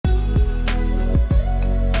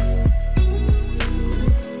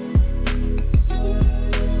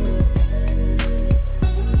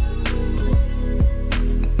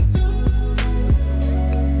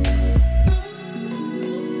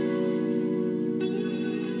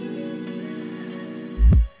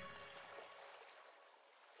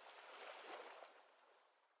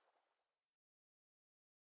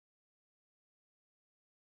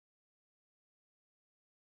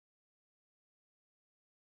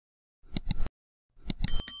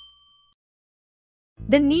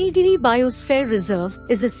The Nilgiri Biosphere Reserve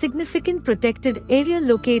is a significant protected area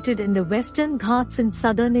located in the Western Ghats in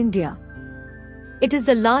southern India. It is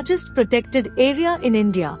the largest protected area in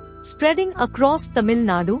India, spreading across Tamil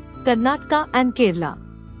Nadu, Karnataka and Kerala.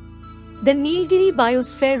 The Nilgiri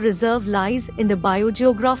Biosphere Reserve lies in the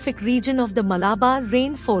biogeographic region of the Malabar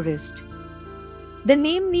rainforest. The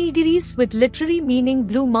name Nilgiris, with literary meaning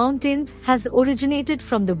blue mountains, has originated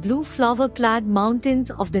from the blue flower-clad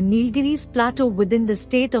mountains of the Nilgiris plateau within the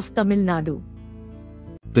state of Tamil Nadu.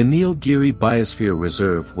 The Nilgiri Biosphere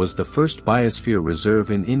Reserve was the first biosphere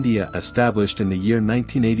reserve in India established in the year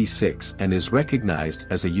 1986 and is recognized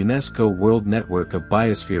as a UNESCO World Network of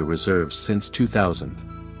Biosphere Reserves since 2000.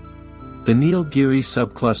 The Nilgiri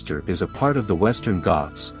Sub-Cluster is a part of the Western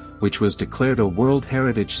Ghats, which was declared a World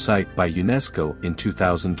Heritage Site by UNESCO in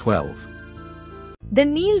 2012. The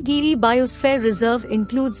Nilgiri Biosphere Reserve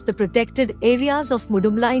includes the protected areas of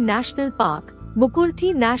Mudumlai National Park,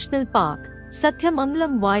 Mukurthi National Park,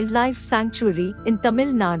 Satyamangalam Wildlife Sanctuary in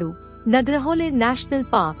Tamil Nadu, Nagarhole National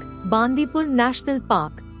Park, Bandipur National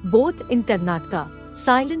Park, both in Karnataka,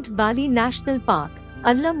 Silent Valley National Park,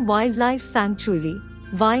 Allam Wildlife Sanctuary,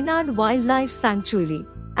 Wayanad Wildlife Sanctuary,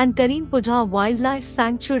 and Karimpuja Wildlife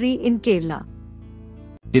Sanctuary in Kerala.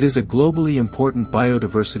 It is a globally important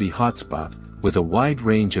biodiversity hotspot, with a wide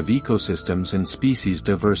range of ecosystems and species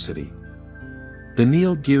diversity. The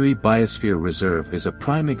Nilgiri Biosphere Reserve is a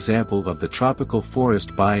prime example of the tropical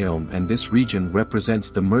forest biome, and this region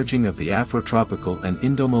represents the merging of the Afrotropical and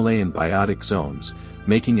Indo-Malayan biotic zones,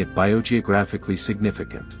 making it biogeographically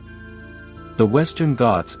significant. The Western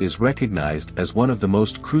Ghats is recognized as one of the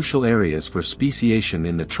most crucial areas for speciation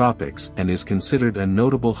in the tropics and is considered a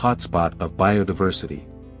notable hotspot of biodiversity.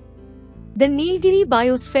 The Nilgiri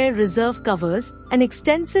Biosphere Reserve covers an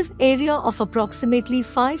extensive area of approximately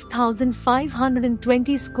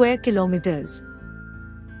 5,520 square kilometers.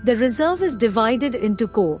 The reserve is divided into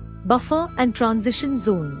core, buffer and transition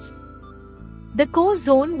zones. The core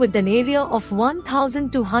zone, with an area of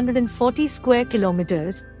 1,240 square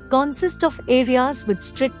kilometers, consists of areas with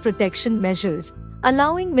strict protection measures,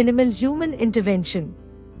 allowing minimal human intervention.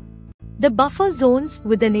 The buffer zones,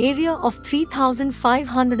 with an area of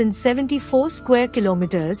 3,574 square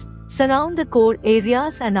kilometers, surround the core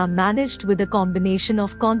areas and are managed with a combination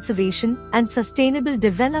of conservation and sustainable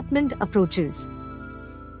development approaches.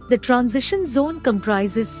 The transition zone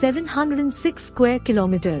comprises 706 square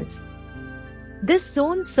kilometers. This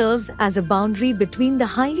zone serves as a boundary between the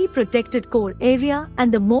highly protected core area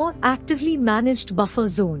and the more actively managed buffer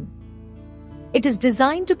zone. It is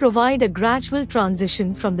designed to provide a gradual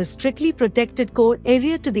transition from the strictly protected core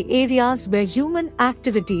area to the areas where human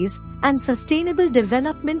activities and sustainable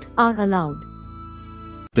development are allowed.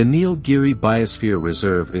 The Nilgiri Biosphere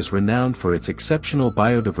Reserve is renowned for its exceptional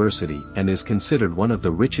biodiversity and is considered one of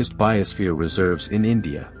the richest biosphere reserves in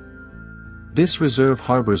India. This reserve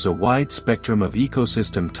harbors a wide spectrum of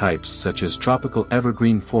ecosystem types such as tropical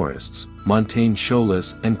evergreen forests, montane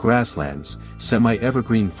sholas and grasslands,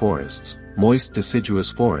 semi-evergreen forests, moist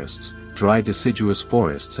deciduous forests, dry deciduous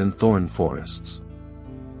forests and thorn forests.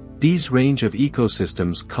 These range of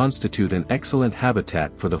ecosystems constitute an excellent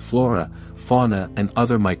habitat for the flora, fauna and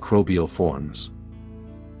other microbial forms.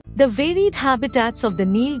 The varied habitats of the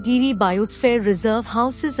Nilgiri Biosphere Reserve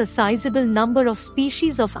houses a sizable number of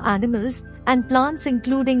species of animals and plants,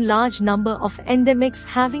 including large number of endemics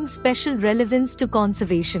having special relevance to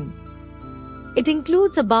conservation. It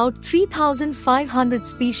includes about 3,500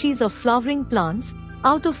 species of flowering plants,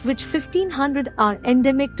 out of which 1,500 are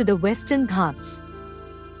endemic to the Western Ghats.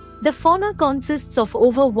 The fauna consists of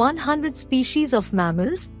over 100 species of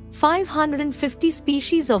mammals, 550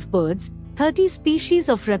 species of birds, 30 species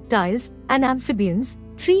of reptiles and amphibians,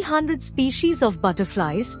 300 species of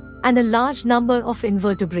butterflies, and a large number of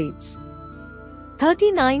invertebrates.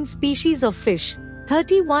 39 species of fish,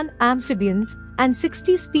 31 amphibians, and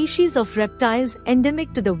 60 species of reptiles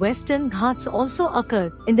endemic to the Western Ghats also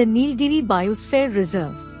occur in the Nilgiri Biosphere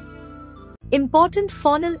Reserve. Important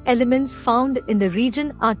faunal elements found in the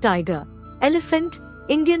region are tiger, elephant,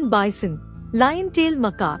 Indian bison, lion-tailed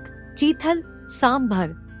macaque, cheetal,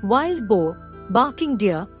 sambar, wild boar, barking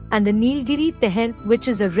deer, and the Nilgiri teher, which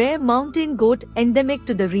is a rare mountain goat endemic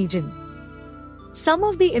to the region. Some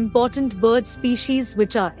of the important bird species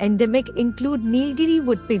which are endemic include Nilgiri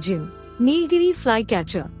wood pigeon, Nilgiri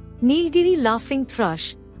flycatcher, Nilgiri laughing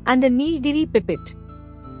thrush, and the Nilgiri pipit.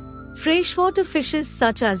 Freshwater fishes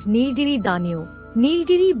such as Nilgiri danio,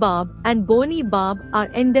 Nilgiri barb, and bony barb are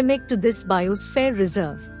endemic to this biosphere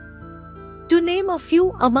reserve. To name a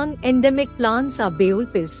few among endemic plants are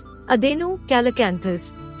Beolpis, Adeno,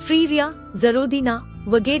 Calacanthus, Freeria, Xerodina,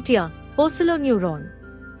 Vagatia, Poceloneuron.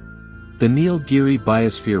 The Nilgiri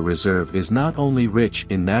Biosphere Reserve is not only rich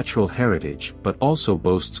in natural heritage but also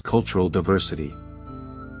boasts cultural diversity.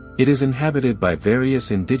 It is inhabited by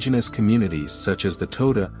various indigenous communities such as the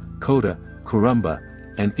Toda, Koda, Kurumba,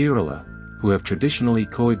 and Irala, who have traditionally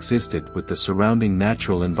coexisted with the surrounding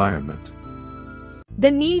natural environment. The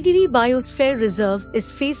Nilgiri Biosphere Reserve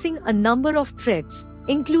is facing a number of threats,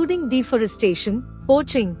 including deforestation,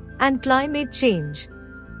 poaching, and climate change.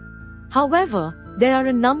 However, there are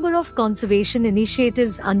a number of conservation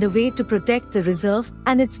initiatives underway to protect the reserve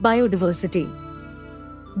and its biodiversity.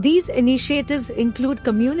 These initiatives include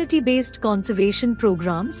community-based conservation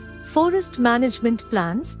programs, forest management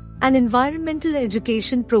plans, and environmental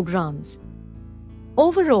education programs.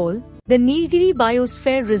 Overall, the Nilgiri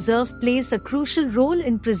Biosphere Reserve plays a crucial role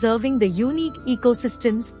in preserving the unique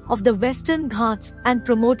ecosystems of the Western Ghats and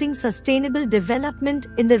promoting sustainable development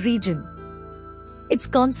in the region. Its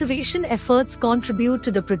conservation efforts contribute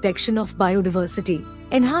to the protection of biodiversity,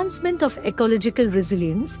 enhancement of ecological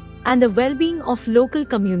resilience, and the well-being of local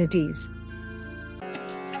communities.